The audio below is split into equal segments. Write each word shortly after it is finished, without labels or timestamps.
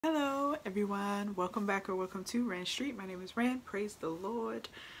Hello everyone, welcome back or welcome to Rand Street. My name is Rand. Praise the Lord,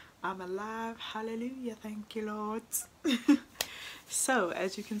 I'm alive. Hallelujah, thank you Lord. So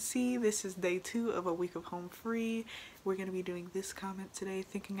as you can see, this is day 2 of a week of home free. We're going to be doing this comment today,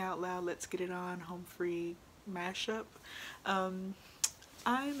 Thinking Out Loud, Let's Get It On home free mashup. I'm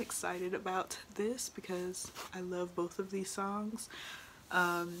excited about this because I love both of these songs.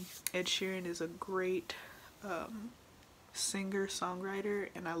 Ed Sheeran is a great singer-songwriter,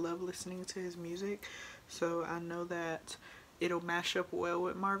 and I love listening to his music, so I know that it'll mash up well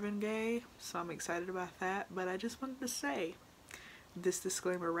with Marvin Gaye, so I'm excited about that. But I just wanted to say this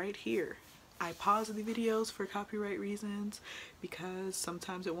disclaimer right here. I pause the videos for copyright reasons because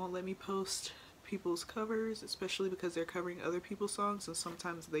sometimes it won't let me post people's covers, especially because they're covering other people's songs, and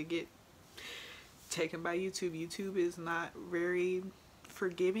sometimes they get taken by YouTube. YouTube is not very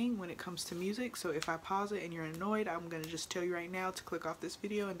forgiving when it comes to music, so if I pause it and you're annoyed, I'm gonna just tell you right now to click off this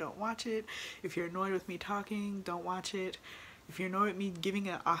video and don't watch it. If you're annoyed with me talking, don't watch it. If you're annoyed with me giving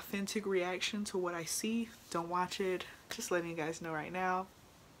an authentic reaction to what I see, don't watch it. Just letting you guys know right now.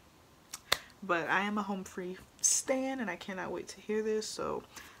 But I am a home free stan and I cannot wait to hear this, so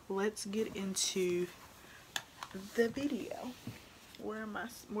let's get into the video. Where are my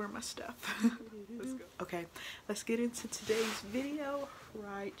stuff? Let's go. Okay, let's get into today's video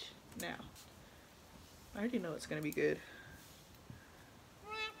right now. I already know it's gonna be good.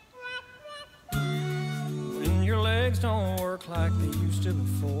 When your legs don't work like they used to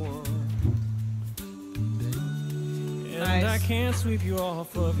before, and nice. I can't sweep you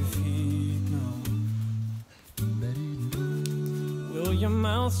off of your feet, no. Will your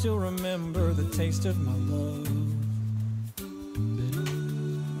mouth still remember the taste of my love?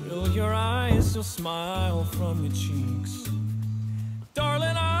 Will your eyes still smile from your cheeks?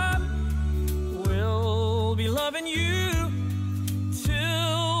 Darling, I will be loving you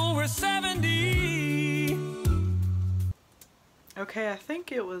till we're 70. Okay, I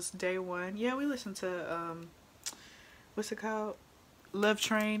think it was day 1. Yeah, we listened to what's it called? Love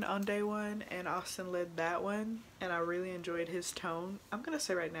Train on day 1, and Austin led that one, and I really enjoyed his tone. I'm gonna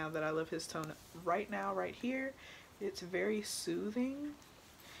say right now that I love his tone right now, right here. It's very soothing,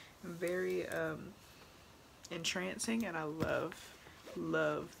 very entrancing, and I love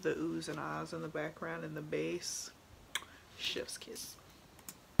the oohs and ahs in the background and the bass. Chef's kiss.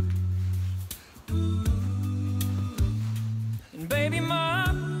 And baby,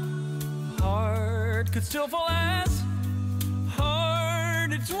 my heart could still fall as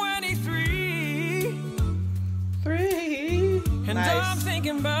hard at 23. And Nice. I'm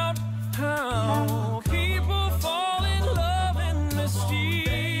thinking about how people fall in love in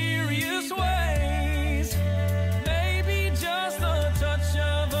mysterious ways. Maybe just the touch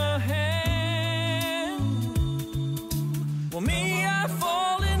of a hand. Well, me, I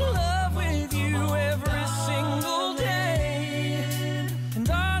fall in love with you every single day, and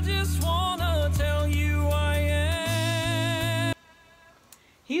I just wanna tell you I am.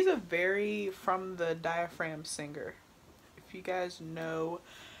 He's a very from the diaphragm singer. If you guys know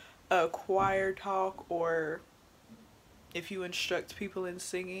choir talk, or if you instruct people in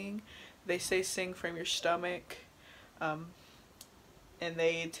singing, they say sing from your stomach, and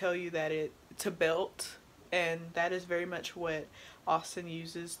they tell you that to belt, and that is very much what Austin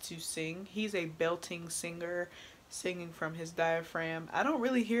uses to sing. He's a belting singer, singing from his diaphragm. I don't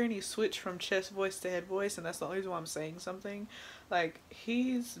really hear any switch from chest voice to head voice, and that's the only reason why I'm saying something. Like,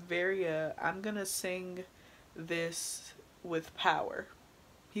 he's very I'm gonna sing this with power.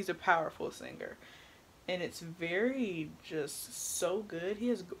 He's a powerful singer, and it's very just so good. He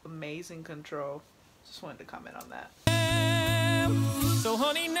has amazing control. Just wanted to comment on that. So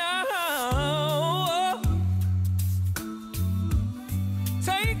honey, now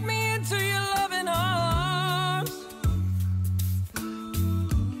take me into your loving arms,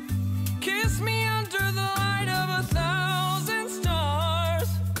 kiss me under the light of 1,000 stars,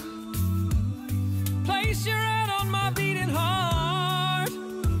 place your hand on my beating heart.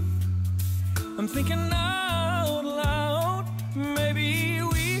 I'm thinking out loud, maybe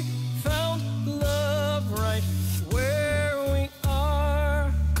we found love right where we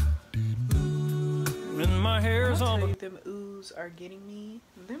are. When my hair's I'll on tell you, them oohs are getting me.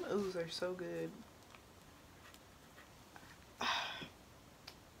 Them oohs are so good.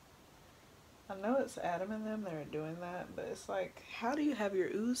 I know it's Adam and them that are doing that, but it's like, how do you have your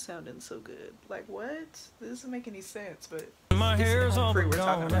oohs sounding so good? Like, what? This doesn't make any sense, but my this is hair's home all free we're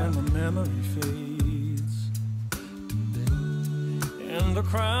gone talking and about. the memory fades, and the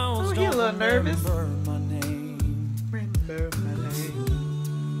crowds Oh, he a don't little nervous. remember my name. Remember my name.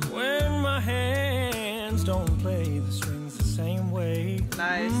 When my hands don't play the strings the same way.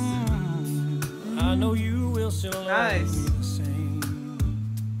 Nice. I know you will still love Nice. me the same.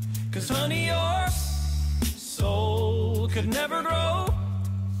 'Cause honey, your soul could never grow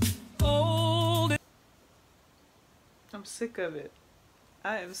old. I'm sick of it.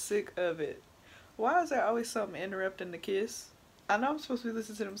 I am sick of it. Why is there always something interrupting the kiss? I know I'm supposed to be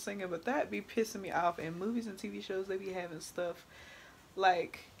listening to them singing, but that be pissing me off. In movies and TV shows, they be having stuff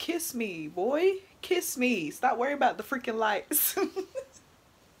like, kiss me, boy. Kiss me. Stop worrying about the freaking lights.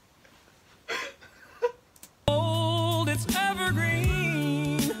 Old, it's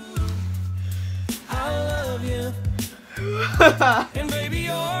evergreen. I love you. And baby,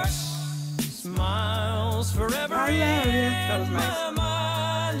 your smiles forever I love you. That was in nice. my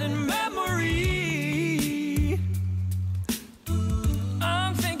mind and memory.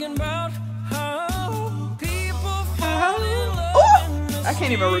 I'm thinking about how people fall in love in I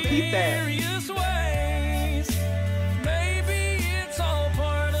can't even repeat that. mysterious ways. Maybe it's all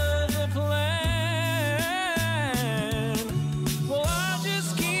part of the plan. Well, I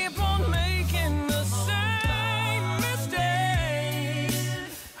just keep on making the same mistakes,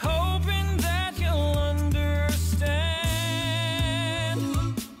 hoping that you'll understand.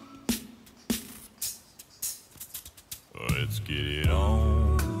 Let's get it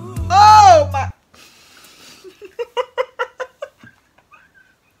on. Oh my.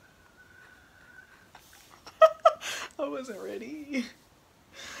 I wasn't ready.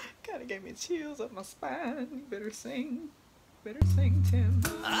 Kind of gave me chills up my spine. You better sing. Better sing, Tim.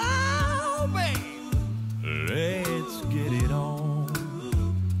 Oh, babe. Let's get it on.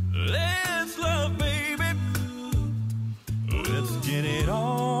 Let's love, baby. Let's get it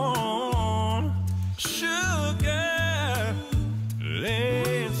on. Sugar.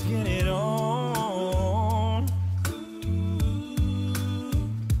 Let's get it on.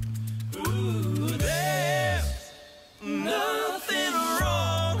 Ooh, there's nothing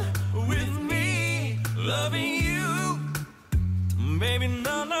wrong with me loving you. Baby,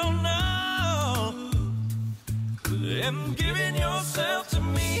 no, no, no. And giving yourself to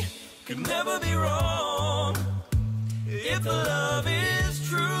me could never be wrong. If the love is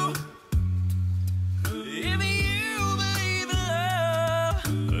true, if you believe in love,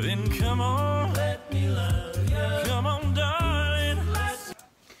 then come on, let me love you. Come on, darling.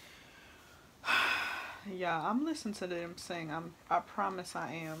 Yeah, I'm listening to them sing. I promise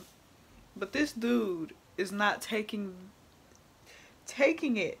I am. But this dude is not taking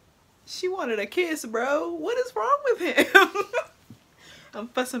it. She wanted a kiss, bro. What is wrong with him? I'm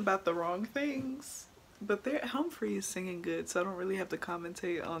fussing about the wrong things. But Humphrey is singing good, so I don't really have to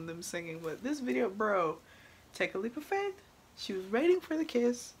commentate on them singing. But this video, bro, take a leap of faith. She was waiting for the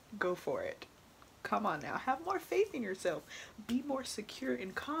kiss. Go for it. Come on now. Have more faith in yourself. Be more secure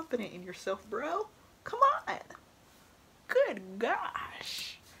and confident in yourself, bro. Come on. Good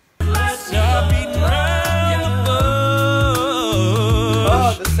gosh. Stop beating around the bush.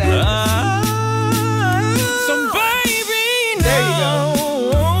 Oh, the sadness. So baby, There you go.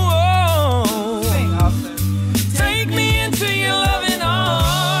 now Sing, Austin. take me into your loving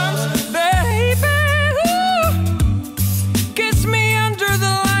arms, baby. Ooh. Kiss me under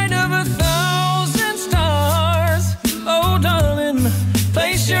the light of 1,000 stars. Oh, darling,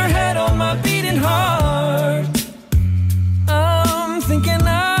 place your head on my beating heart. I'm thinking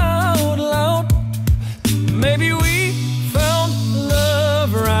out loud. Maybe we found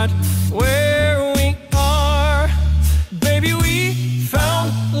love right where we are. Baby, we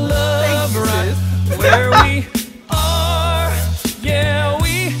found love Thanks, right sis. where we are. Yeah,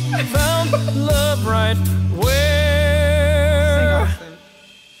 we found love right Sing, where Austin.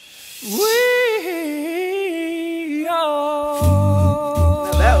 we are.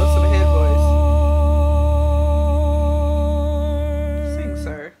 Now that was some head voice. Sing,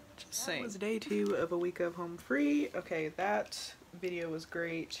 sir. Just sing. It was day 2 of a week of home free. Okay, that video was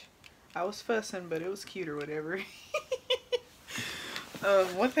great. I was fussing, but it was cute or whatever.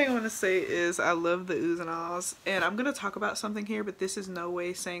 One thing I want to say is I love the oohs and ahs, and I'm gonna talk about something here, but this is no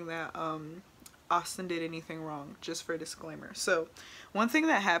way saying that Austin did anything wrong, just for a disclaimer. So one thing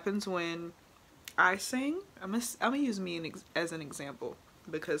that happens when I sing, I'm gonna use me as an example,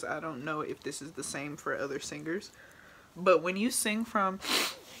 because I don't know if this is the same for other singers, but when you sing from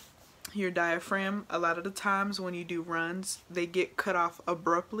your diaphragm, a lot of the times when you do runs, they get cut off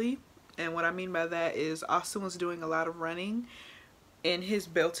abruptly. And what I mean by that is Austin was doing a lot of running in his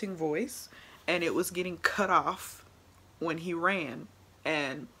belting voice, and it was getting cut off when he ran.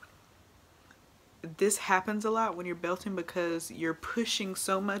 And this happens a lot when you're belting because you're pushing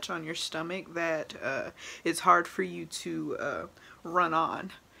so much on your stomach that it's hard for you to run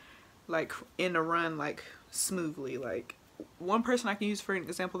on, like in a run, like smoothly, like one person I can use for an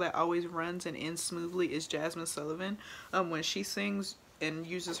example that always runs and ends smoothly is Jazmine Sullivan. When she sings and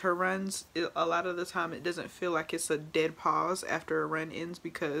uses her runs, a lot of the time it doesn't feel like it's a dead pause after a run ends,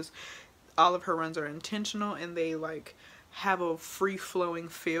 because all of her runs are intentional and they like have a free-flowing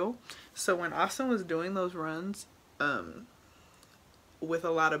feel. So when Austin was doing those runs with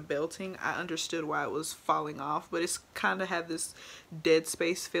a lot of belting, I understood why it was falling off, but it's kind of had this dead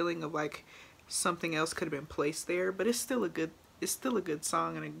space feeling of like something else could have been placed there. But it's still a good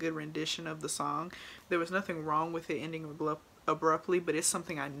song and a good rendition of the song. There was nothing wrong with it ending abruptly, but it's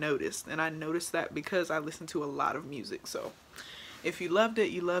something I noticed, and I noticed that because I listen to a lot of music. So if you loved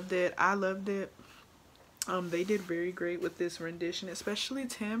it, you loved it. I loved it. They did very great with this rendition, especially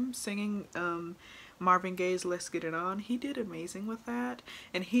Tim singing Marvin Gaye's Let's Get It On. He did amazing with that,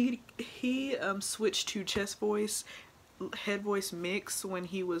 and he switched to chest voice head voice mix when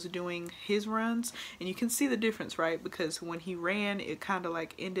he was doing his runs, and you can see the difference, right? Because when he ran, it kind of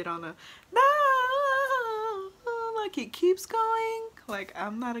like ended on a no, like it keeps going. Like,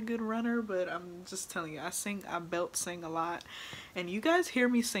 I'm not a good runner, but I'm just telling you, I belt sing a lot, and you guys hear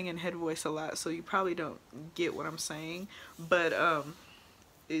me singing head voice a lot, so you probably don't get what I'm saying, but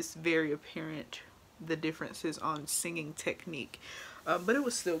it's very apparent the differences on singing technique. But it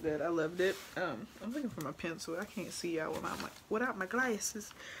was still good. I loved it. I'm looking for my pencil. I can't see y'all without my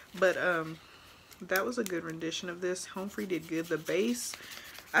glasses. But that was a good rendition of this. Home Free did good. The bass,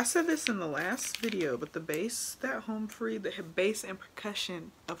 I said this in the last video, but the bass and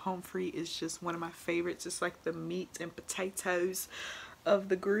percussion of Home Free is just one of my favorites. It's like the meat and potatoes of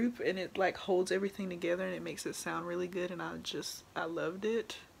the group, and it like holds everything together and it makes it sound really good, and I loved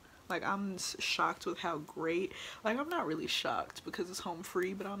it. Like, I'm shocked with how great, like, I'm not really shocked because it's Home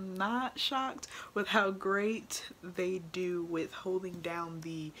Free, but I'm not shocked with how great they do with holding down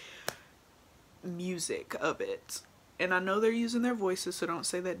the music of it. And I know they're using their voices, so don't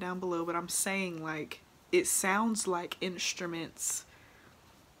say that down below, but I'm saying, like, it sounds like instruments.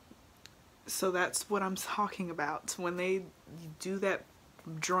 So that's what I'm talking about. When they do that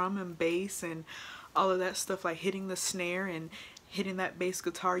drum and bass and all of that stuff, like hitting the snare and hitting that bass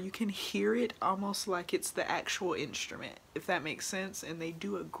guitar, you can hear it almost like it's the actual instrument, if that makes sense. And they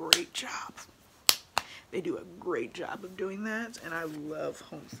do a great job. They do a great job of doing that, and I love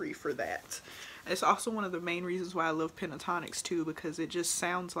Home Free for that. It's also one of the main reasons why I love Pentatonix too, because it just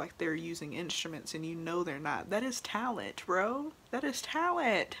sounds like they're using instruments and you know they're not. That is talent, bro. That is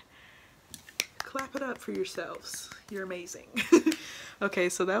talent. Clap it up for yourselves. You're amazing. Okay,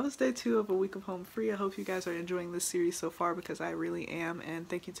 so that was day 2 of a week of Home Free. I hope you guys are enjoying this series so far, because I really am, and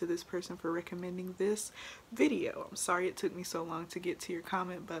thank you to this person for recommending this video. I'm sorry it took me so long to get to your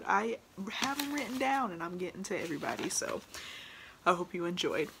comment, but I have them written down and I'm getting to everybody, so I hope you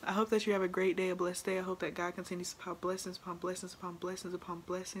enjoyed. I hope that you have a great day, a blessed day. I hope that God continues to pour blessings upon blessings upon blessings upon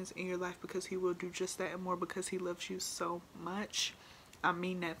blessings in your life, because he will do just that and more, because he loves you so much. I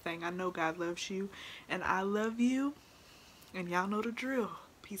mean that thing. I know God loves you, and I love you, and y'all know the drill.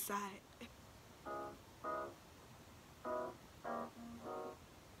 Peace out.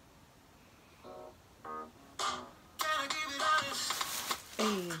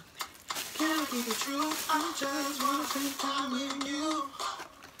 Hey, can I keep it true? I just wanna spend time with you.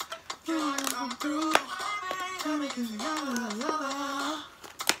 You wanna come through? Tell me 'cause you're a lover.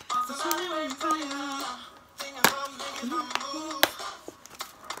 That's only way you fire. Think about making a move.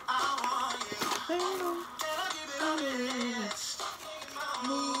 I want you. Can I keep it honest?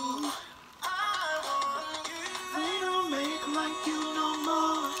 Move. I want you. They don't make like you no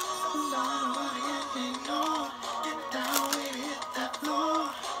more. I'm not about to ignore. Get down, baby, hit that floor.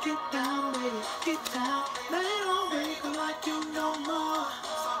 Get down, baby, get down. They don't make like you no more.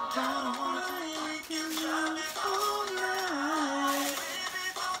 I don't wanna make you love all night.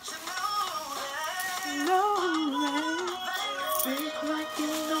 No way. Make like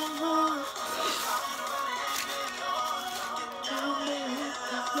you no more. Get down, baby, hit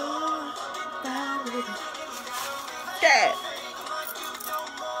that floor. Get down, baby. Yeah.